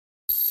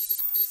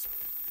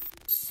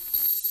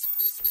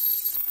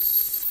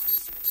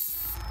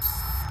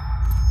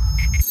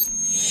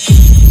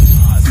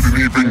Didn't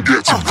even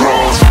get to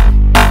cross.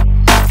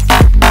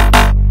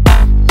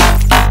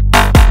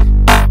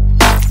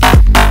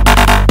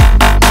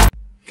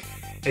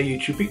 Hey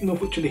YouTube, Beaten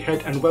Off with Chilly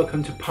Head, and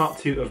welcome to part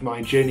 2 of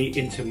my journey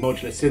into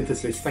modular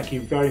synthesis. Thank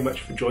you very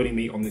much for joining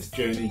me on this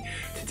journey.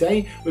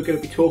 Today we're going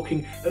to be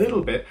talking a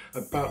little bit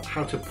about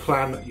how to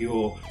plan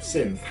your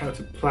synth, how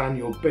to plan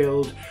your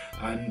build,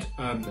 and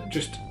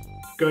just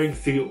going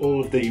through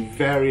all of the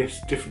various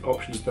different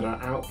options that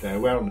are out there.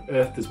 Where on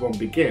earth does one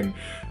begin?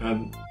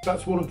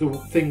 That's one of the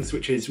things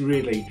which is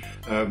really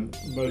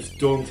most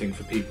daunting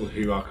for people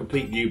who are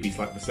complete newbies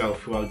like myself,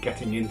 who are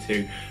getting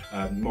into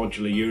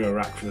modular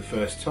Eurorack for the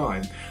first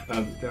time.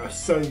 There are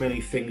so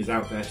many things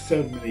out there,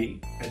 so many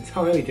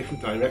entirely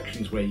different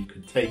directions where you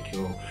could take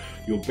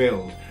your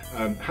build.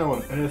 How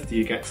on earth do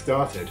you get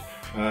started?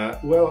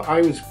 Well,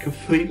 I was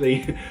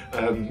completely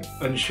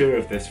unsure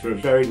of this for a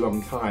very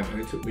long time,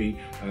 and it took me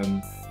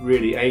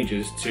really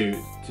ages to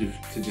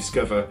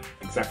discover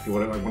exactly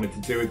what I wanted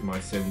to do with my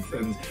synth.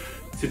 And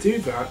to do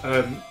that,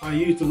 I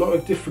used a lot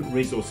of different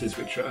resources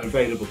which are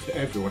available to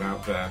everyone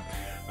out there.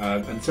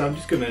 And so I'm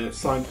just going to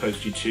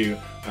signpost you to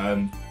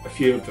a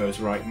few of those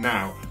right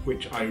now,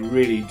 which I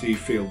really do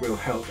feel will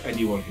help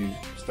anyone who's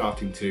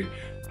starting to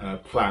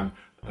plan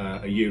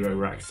a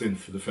Eurorack synth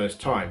for the first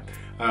time.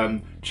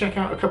 Check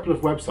out a couple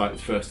of websites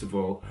first of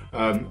all.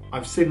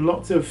 I've seen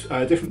lots of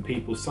different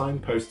people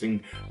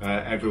signposting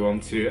everyone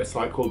to a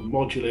site called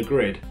Modular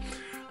Grid,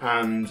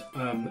 and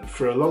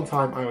for a long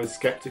time I was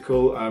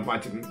skeptical. I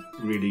didn't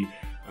really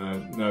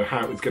know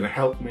how it was going to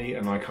help me,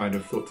 and I kind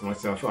of thought to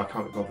myself, oh, I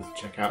can't be bothered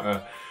to check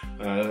out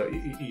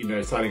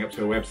signing up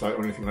to a website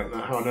or anything like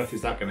that. How on earth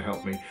is that going to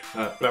help me?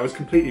 But I was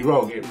completely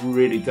wrong. It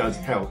really does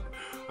help.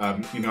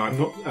 I'm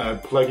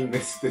not plugging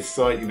this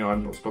site,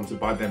 I'm not sponsored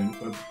by them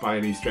by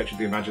any stretch of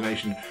the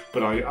imagination,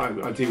 but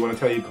I do want to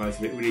tell you guys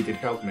that it really did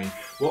help me.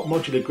 What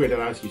Modular Grid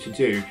allows you to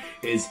do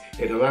is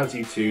it allows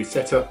you to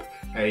set up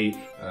an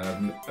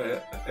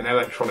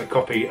electronic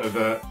copy of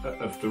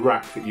the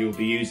rack that you'll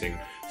be using.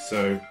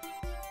 So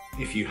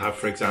if you have,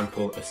 for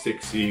example, a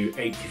 6U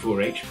 84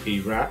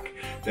 HP rack,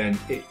 then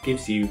it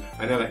gives you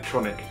an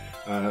electronic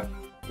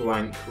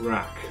blank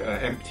rack,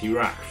 empty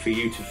rack for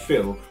you to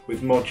fill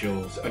with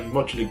modules. And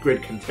Modular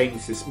Grid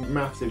contains this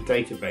massive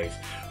database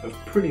of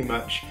pretty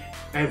much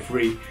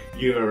every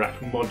Eurorack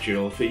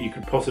module that you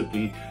could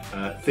possibly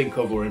think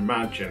of or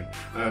imagine.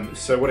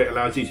 So what it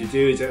allows you to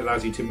do is it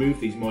allows you to move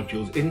these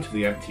modules into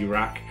the empty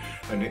rack,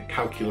 and it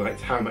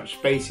calculates how much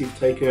space you've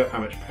taken up, how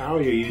much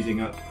power you're using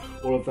up,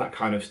 all of that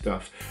kind of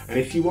stuff. And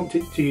if you want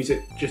to use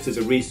it just as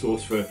a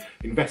resource for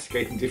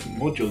investigating different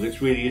modules,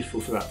 it's really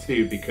useful for that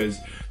too, because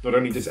not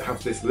only does it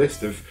have this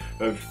list of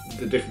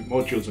the different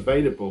modules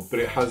available, but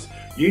it has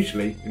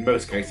usually, in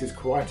most cases,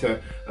 quite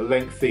a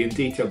lengthy and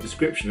detailed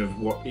description of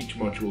what each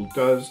module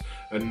does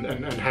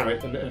and how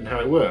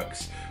it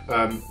works.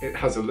 It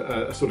has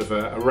a sort of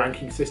a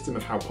ranking system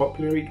of how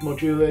popular each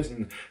module is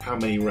and how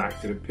many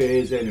racks it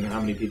appears in and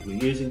how many people are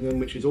using them,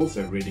 which is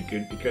also really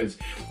good, because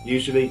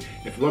usually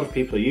if a lot of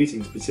people are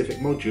using specific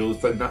modules,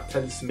 then that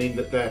tends to mean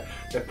that they're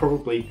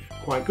probably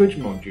quite good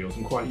modules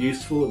and quite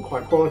useful and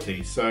quite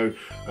quality. So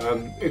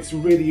it's a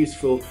really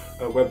useful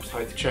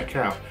website to check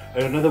out.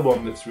 And another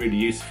one that's really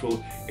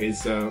useful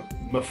is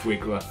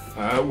Modular,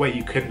 where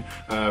you can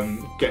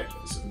get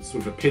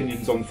sort of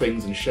opinions on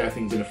things and share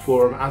things in a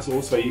forum, as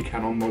also you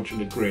can on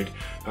Modular Grid.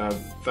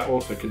 That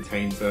also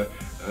contains a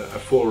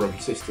forum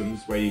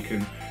systems where you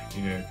can,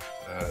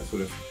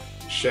 sort of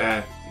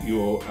share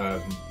your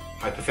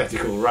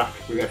hypothetical rack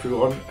with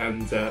everyone,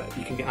 and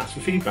you can get asked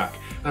for feedback.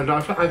 And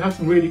I've had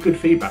some really good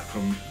feedback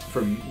from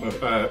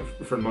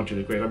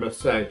Modular Grid, I must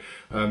say.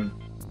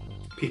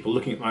 People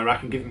looking at my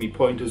rack and giving me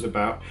pointers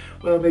about,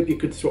 well, maybe you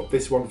could swap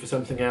this one for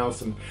something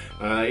else, and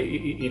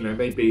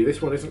maybe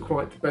this one isn't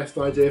quite the best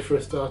idea for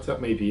a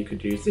startup, maybe you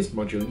could use this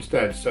module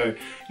instead. So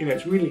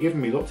it's really given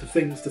me lots of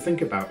things to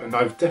think about, and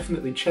I've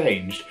definitely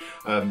changed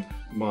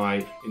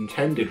my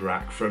intended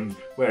rack from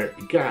where it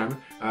began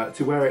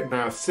to where it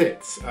now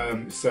sits.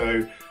 That's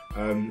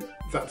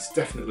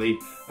definitely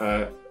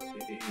a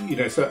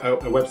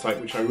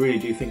website which I really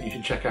do think you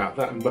should check out,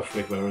 that and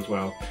Modular as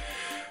well.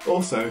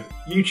 Also,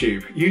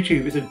 YouTube.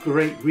 YouTube is a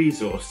great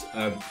resource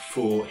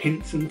for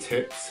hints and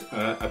tips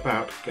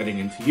about getting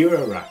into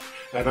Eurorack.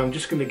 And I'm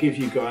just going to give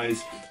you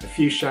guys a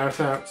few shout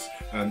outs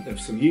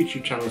of some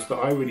YouTube channels that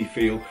I really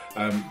feel,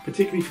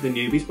 particularly for the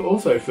newbies, but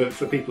also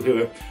for people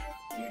who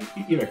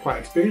are quite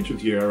experienced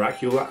with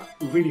Eurorack. You'll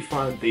really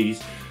find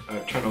these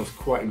channels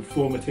quite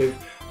informative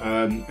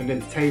and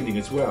entertaining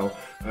as well.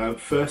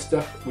 First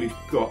up, we've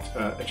got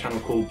a channel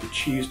called the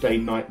Tuesday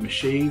Night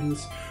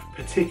Machines.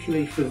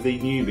 Particularly for the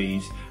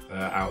newbies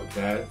out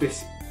there,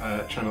 this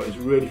channel is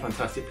really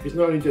fantastic, because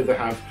not only do they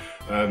have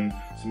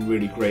some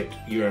really great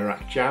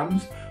Eurorack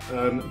jams,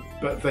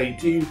 but they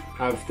do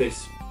have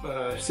this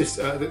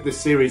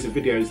series of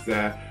videos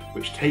there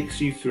which takes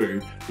you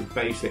through the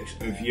basics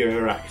of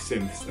Eurorack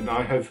synths. And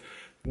I have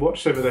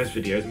watched some of those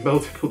videos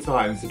multiple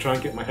times to try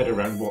and get my head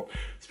around what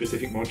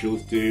specific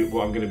modules do,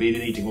 what I'm going to be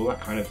needing, all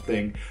that kind of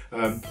thing.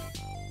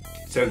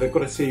 So they've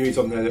got a series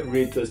on there that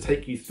really does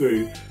take you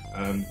through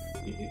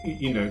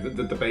you know,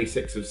 the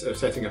basics of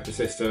setting up a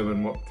system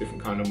and what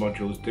different kind of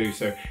modules do,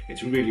 so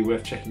it's really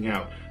worth checking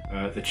out.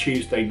 The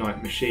Tuesday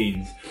Night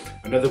Machines.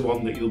 Another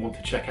one that you'll want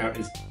to check out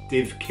is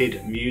Div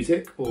Kid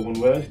Music, all one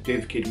word,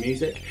 Div Kid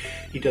Music.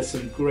 He does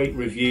some great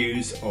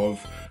reviews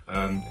of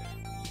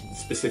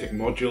specific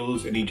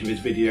modules in each of his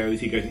videos.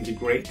 He goes into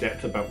great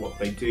depth about what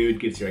they do and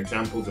gives you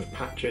examples of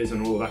patches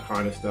and all that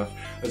kind of stuff,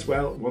 as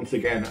well, once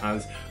again,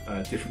 as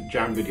different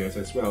jam videos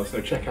as well.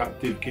 So check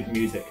out Div Kid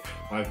Music.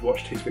 I've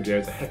watched his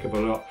videos a heck of a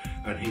lot,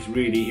 and he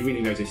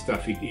really knows his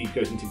stuff. He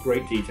goes into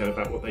great detail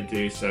about what they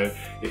do, so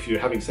if you're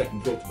having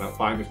second thoughts about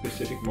buying a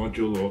specific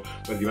module or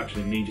whether you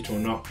actually need it or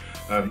not,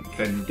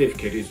 then Div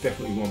Kid is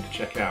definitely one to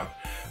check out.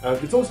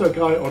 There's also a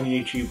guy on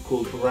YouTube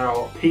called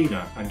Raul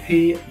Pina, and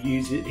he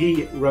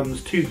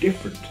runs two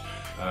different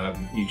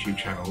YouTube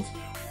channels,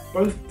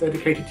 both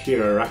dedicated to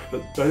Eurorack,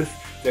 but both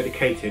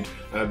dedicated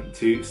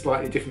to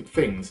slightly different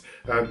things.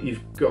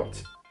 You've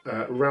got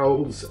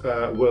Raul's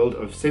World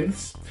of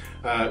Synths,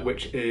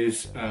 which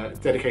is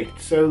dedicated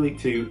solely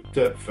to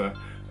DIRTFA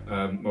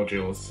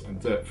modules and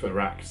DIRTFA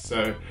racks.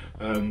 So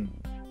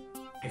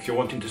if you're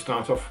wanting to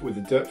start off with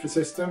a DIRTFA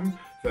system,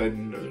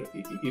 then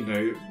you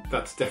know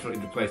that's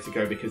definitely the place to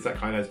go, because that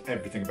kind of has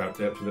everything about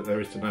DIRTFA that there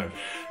is to know.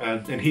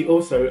 And he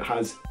also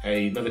has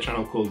another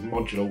channel called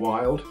Modular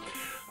Wild,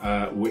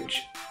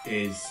 which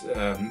is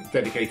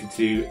dedicated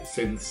to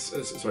synths,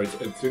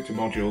 to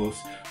modules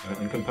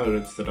and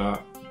components that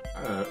are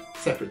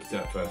separate to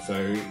DIRTFA.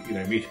 So you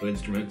know, mutable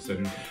instruments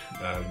and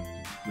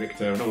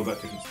Richter and all that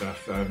different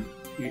stuff.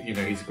 You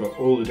know, he's got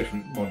all the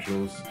different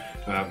modules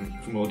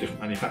from all different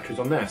manufacturers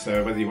on there,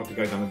 so whether you want to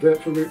go down the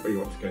DIRTFA route or you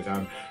want to go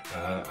down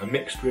a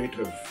mixed route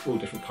of all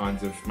different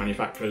kinds of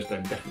manufacturers,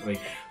 then definitely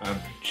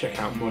check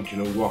out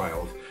Modular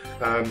Wild.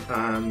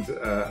 And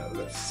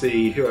let's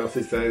see, who else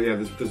is there? Yeah,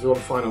 there's one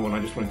final one I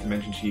just wanted to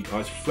mention to you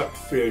guys,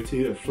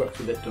 Flux302 of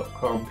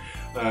fluxwithit.com,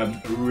 a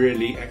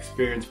really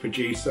experienced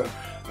producer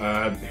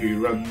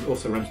who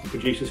also runs the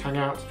Producers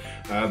Hangout.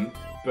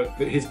 But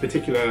his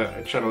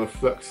particular channel of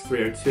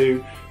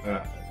Flux302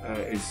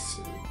 is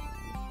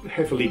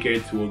heavily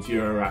geared towards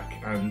Eurorack,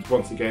 and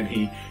once again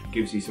he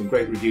gives you some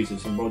great reviews of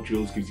some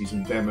modules, gives you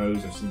some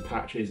demos of some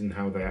patches and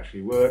how they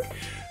actually work,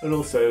 and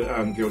also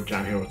the odd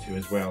jam here or two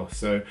as well.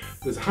 So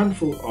there's a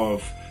handful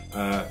of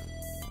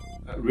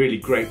really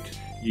great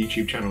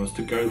YouTube channels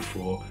to go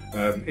for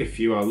if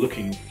you are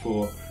looking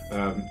for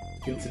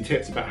hints and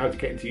tips about how to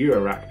get into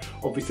Eurorack.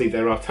 Obviously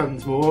there are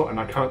tons more, and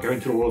I can't go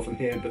into all of them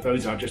here, but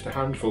those are just a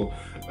handful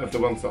of the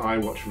ones that I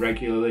watch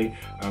regularly,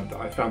 that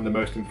I found the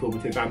most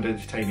informative and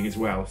entertaining as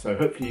well, so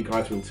hopefully you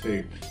guys will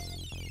too.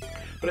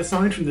 But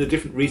aside from the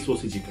different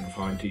resources you can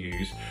find to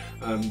use,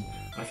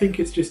 I think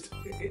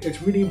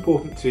it's really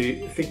important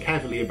to think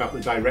heavily about the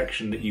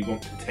direction that you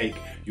want to take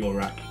your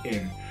rack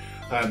in.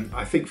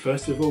 I think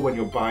first of all, when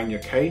you're buying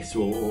your case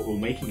or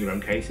making your own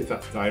case, if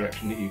that's the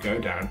direction that you go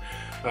down,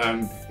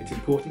 it's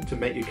important to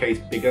make your case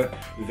bigger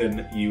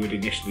than you would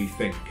initially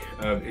think.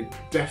 It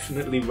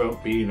definitely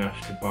won't be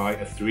enough to buy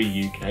a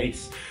 3U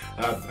case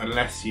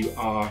unless you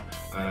are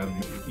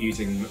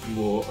using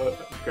more,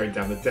 going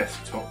down the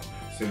desktop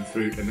synth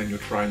route, and then you're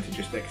trying to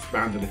just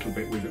expand a little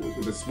bit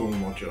with a small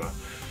modular.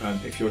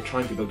 If you're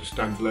trying to build a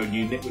standalone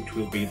unit, which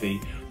will be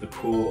the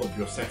core of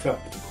your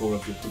setup, the core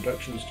of your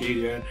production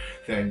studio,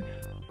 then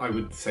I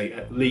would say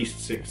at least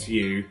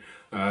 6U.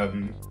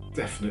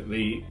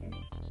 Definitely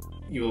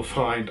you'll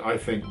find, I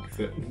think,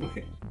 that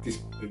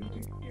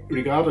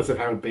regardless of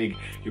how big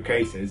your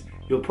case is,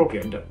 you'll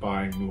probably end up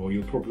buying more.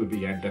 You'll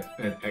probably end up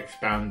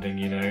expanding,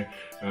 you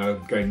know,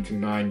 going to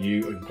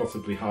 9U and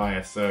possibly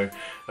higher. So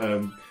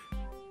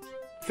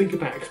think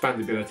about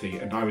expandability,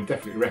 and I would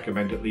definitely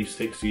recommend at least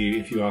 6U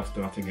if you are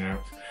starting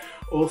out.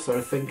 Also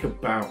think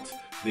about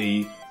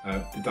the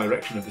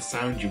direction of the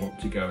sound you want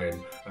to go in.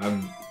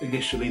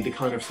 Initially, the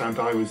kind of sound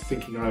I was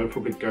thinking I would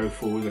probably go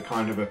for was a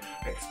kind of a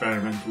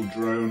experimental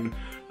drone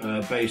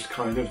based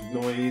kind of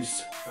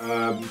noise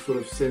sort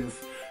of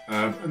synth,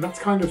 and that's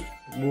kind of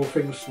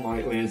morphing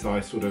slightly as I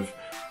sort of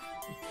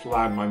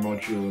plan my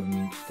module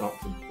and start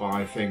to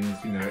buy things.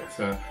 You know,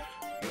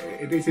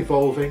 it is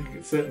evolving,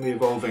 it's certainly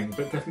evolving,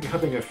 but definitely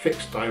having a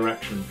fixed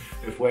direction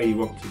of where you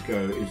want to go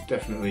is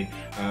definitely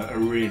a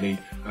really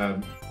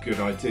good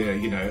idea.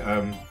 You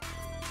know,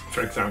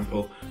 for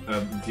example,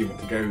 do you want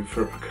to go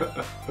for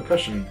a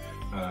percussion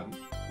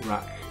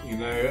rack? You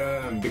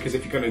know, because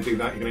if you're going to do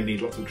that, you're going to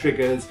need lots of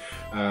triggers.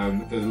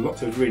 There's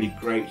lots of really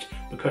great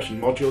percussion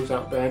modules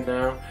out there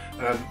now.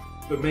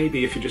 But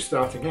maybe if you're just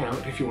starting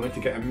out, if you wanted to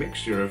get a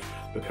mixture of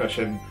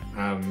percussion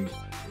and,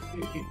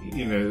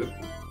 you know,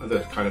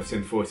 other kind of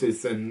synth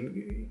voices,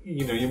 then,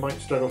 you know, you might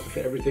struggle to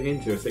fit everything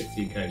into a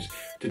 6U case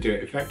to do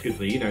it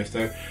effectively, you know.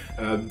 So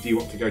do you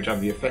want to go down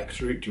the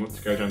effects route? Do you want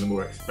to go down the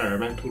more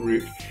experimental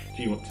route?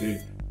 Do you want to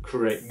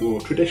create more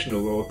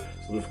traditional or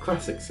sort of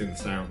classic synth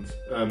sounds?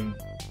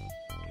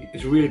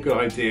 it's a really good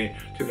idea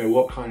to know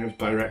what kind of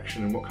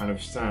direction and what kind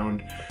of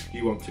sound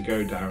you want to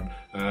go down,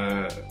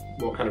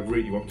 what kind of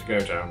route you want to go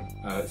down,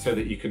 so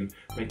that you can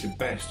make the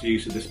best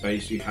use of the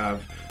space you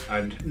have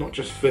and not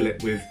just fill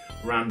it with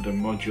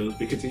random modules,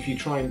 because if you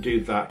try and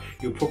do that,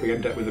 you'll probably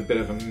end up with a bit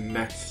of a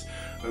mess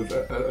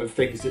of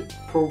things that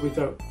probably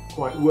don't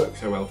quite work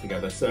so well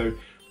together. So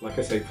like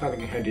I say,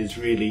 planning ahead is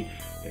really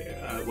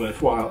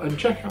worthwhile, and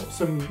check out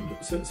some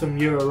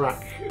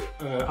Eurorack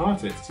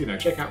artists. You know,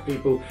 check out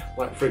people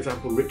like, for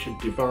example, Richard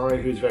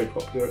Devine, who's very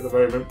popular at the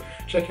moment.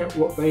 Check out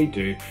what they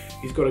do.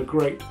 He's got a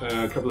great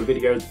couple of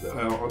videos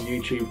on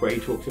YouTube where he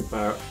talks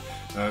about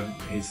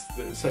the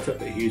setup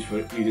that he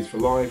uses for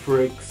live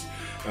rigs.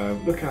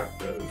 Look at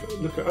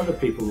other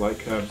people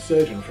like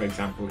Surgeon, for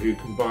example, who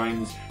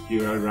combines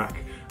Eurorack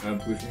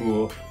with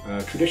more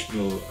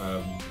traditional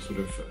sort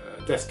of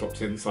desktop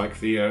synths like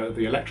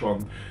the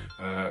Electron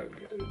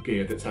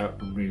gear that's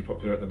out and really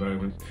popular at the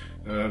moment.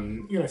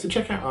 You know, so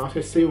check out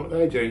artists, see what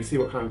they're doing, see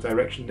what kind of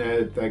direction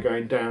they're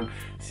going down,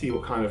 see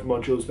what kind of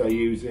modules they're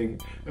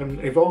using,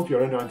 and evolve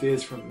your own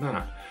ideas from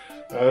that.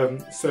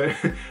 So,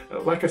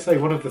 like I say,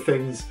 one of the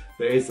things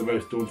that is the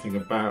most daunting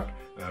about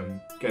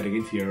getting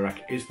into Eurorack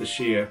is the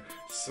sheer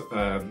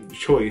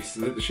choice,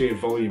 the sheer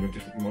volume of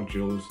different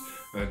modules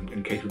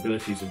and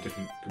capabilities of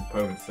different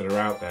components that are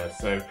out there.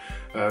 So,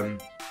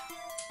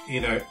 you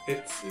know,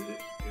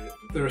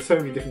 there are so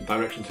many different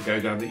directions to go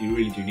down that you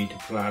really do need to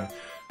plan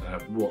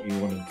what you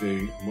want to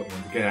do, what you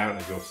want to get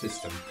out of your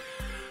system.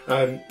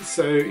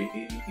 So,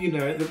 you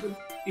know,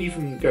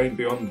 even going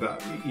beyond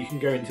that, you can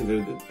go into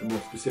the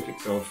more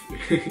specifics of,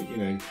 you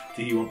know,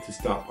 do you want to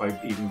start by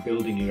even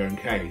building your own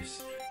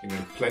case? You know,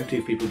 plenty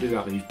of people do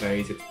that these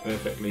days. It's a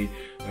perfectly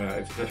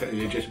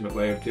legitimate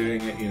way of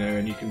doing it. You know,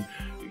 and you can,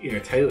 you know,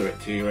 tailor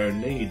it to your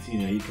own needs. You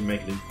know, you can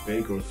make it as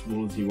big or as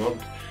small as you want,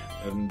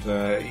 and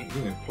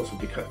you know,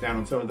 possibly cut down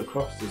on some of the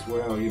costs as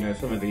well. You know,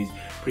 some of these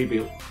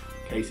pre-built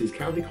cases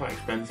can be quite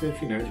expensive,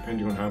 you know,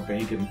 depending on how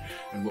big and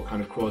what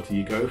kind of quality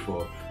you go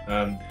for.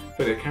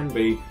 But it can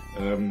be,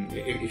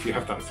 if you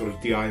have that sort of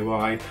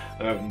DIY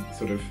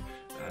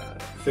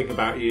thing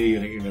about you,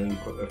 you know,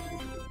 you've got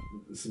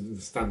some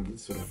standard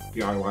sort of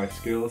DIY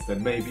skills,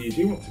 then maybe you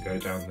do want to go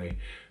down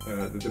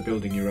the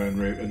building your own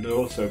route. And there are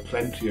also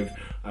plenty of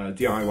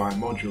DIY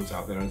modules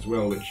out there as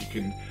well, which you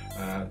can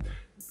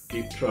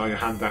try your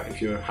hand at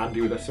if you're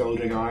handy with a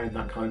soldering iron,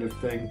 that kind of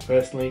thing.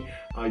 Personally,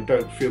 I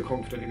don't feel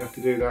confident enough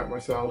to do that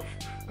myself.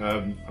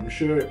 I'm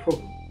sure it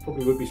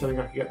probably would be something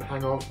I could get the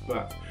hang of,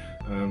 but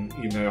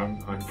you know,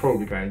 I'm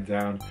probably going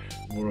down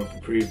more of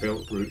the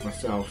pre-built route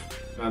myself.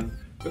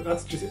 But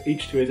that's just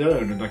each to his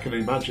own, and I can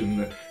imagine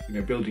that, you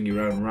know, building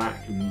your own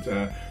rack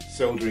and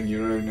soldering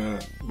your own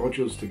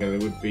modules together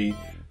would be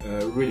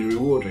really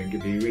rewarding.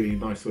 It'd be a really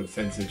nice sort of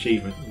sense of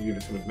achievement, you know,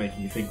 sort of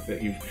making you think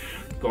that you've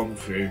gone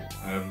through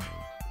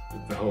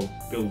the whole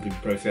building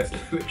process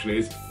literally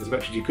as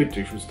much as you could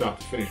do from start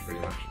to finish, pretty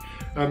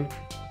much.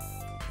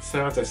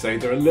 So as I say,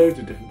 there are loads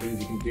of different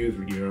things you can do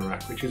with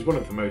Eurorack, which is one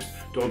of the most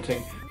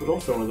daunting, but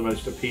also one of the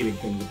most appealing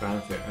things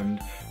about it. And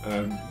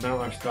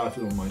now I've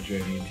started on my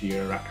journey into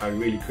Eurorack, I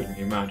really couldn't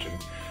imagine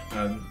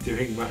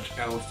doing much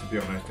else, to be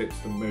honest. It's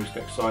the most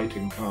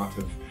exciting part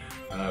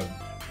of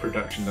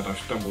production that I've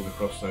stumbled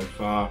across so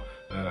far.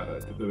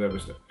 The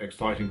most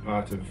exciting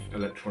part of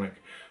electronic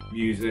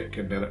music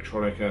and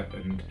electronica,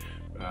 and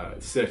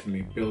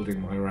certainly building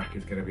my rack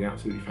is going to be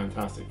absolutely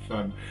fantastic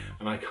fun,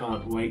 and I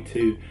can't wait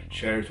to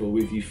share it all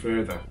with you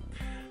further.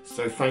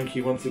 So thank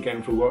you once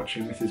again for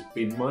watching. This has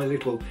been my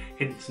little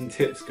hints and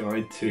tips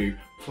guide to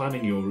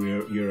planning your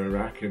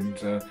Eurorack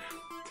and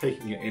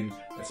taking it in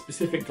a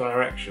specific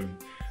direction,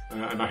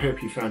 and I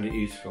hope you found it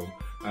useful.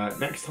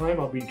 Next time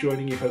I'll be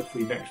joining you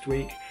hopefully next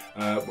week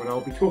when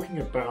I'll be talking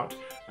about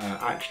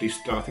actually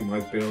starting my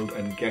build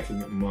and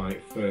getting my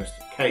first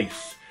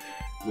case,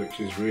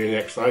 which is really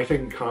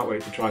exciting. Can't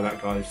wait to try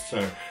that, guys.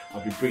 So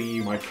I'll be bringing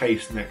you my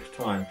case next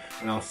time,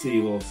 and I'll see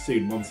you all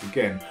soon once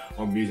again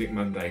on Music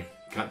Monday.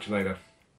 Catch you later.